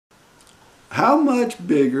How much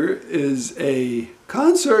bigger is a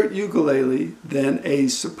concert ukulele than a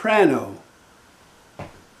soprano?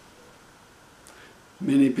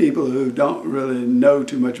 Many people who don't really know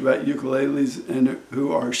too much about ukuleles and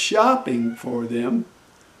who are shopping for them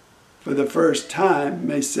for the first time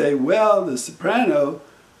may say, well, the soprano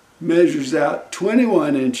measures out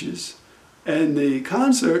 21 inches and the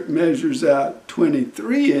concert measures out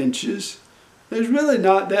 23 inches. There's really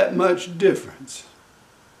not that much difference.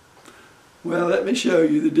 Well, let me show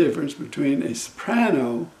you the difference between a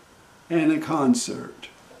soprano and a concert.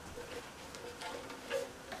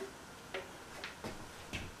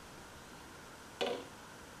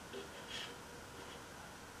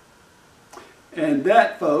 And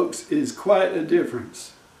that, folks, is quite a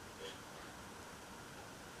difference.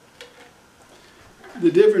 The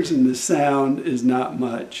difference in the sound is not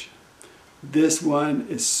much. This one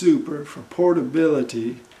is super for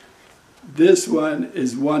portability. This one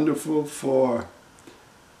is wonderful for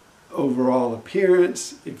overall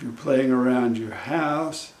appearance. If you're playing around your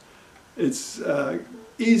house, it's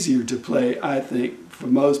easier to play, I think, for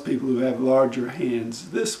most people who have larger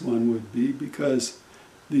hands. This one would be because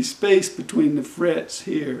the space between the frets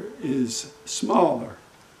here is smaller.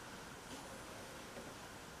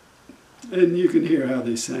 And you can hear how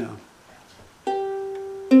they sound.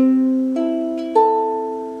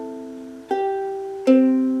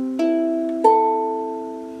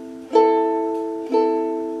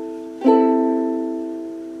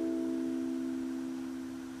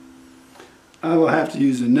 I will have to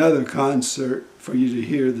use another concert for you to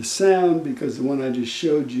hear the sound because the one I just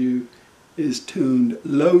showed you is tuned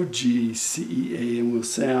low G, C, E, A, and will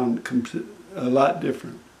sound a lot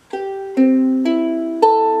different.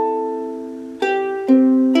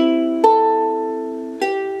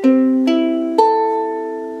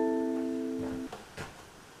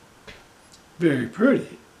 Very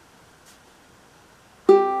pretty.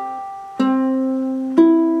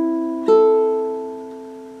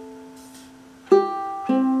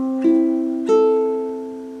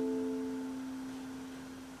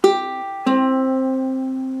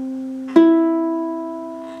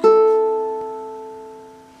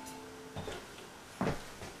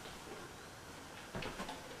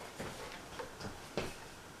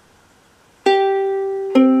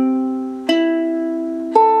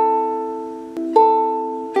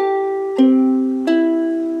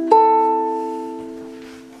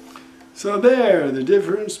 So there, the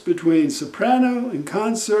difference between soprano and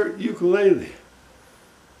concert ukulele.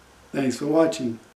 Thanks for watching.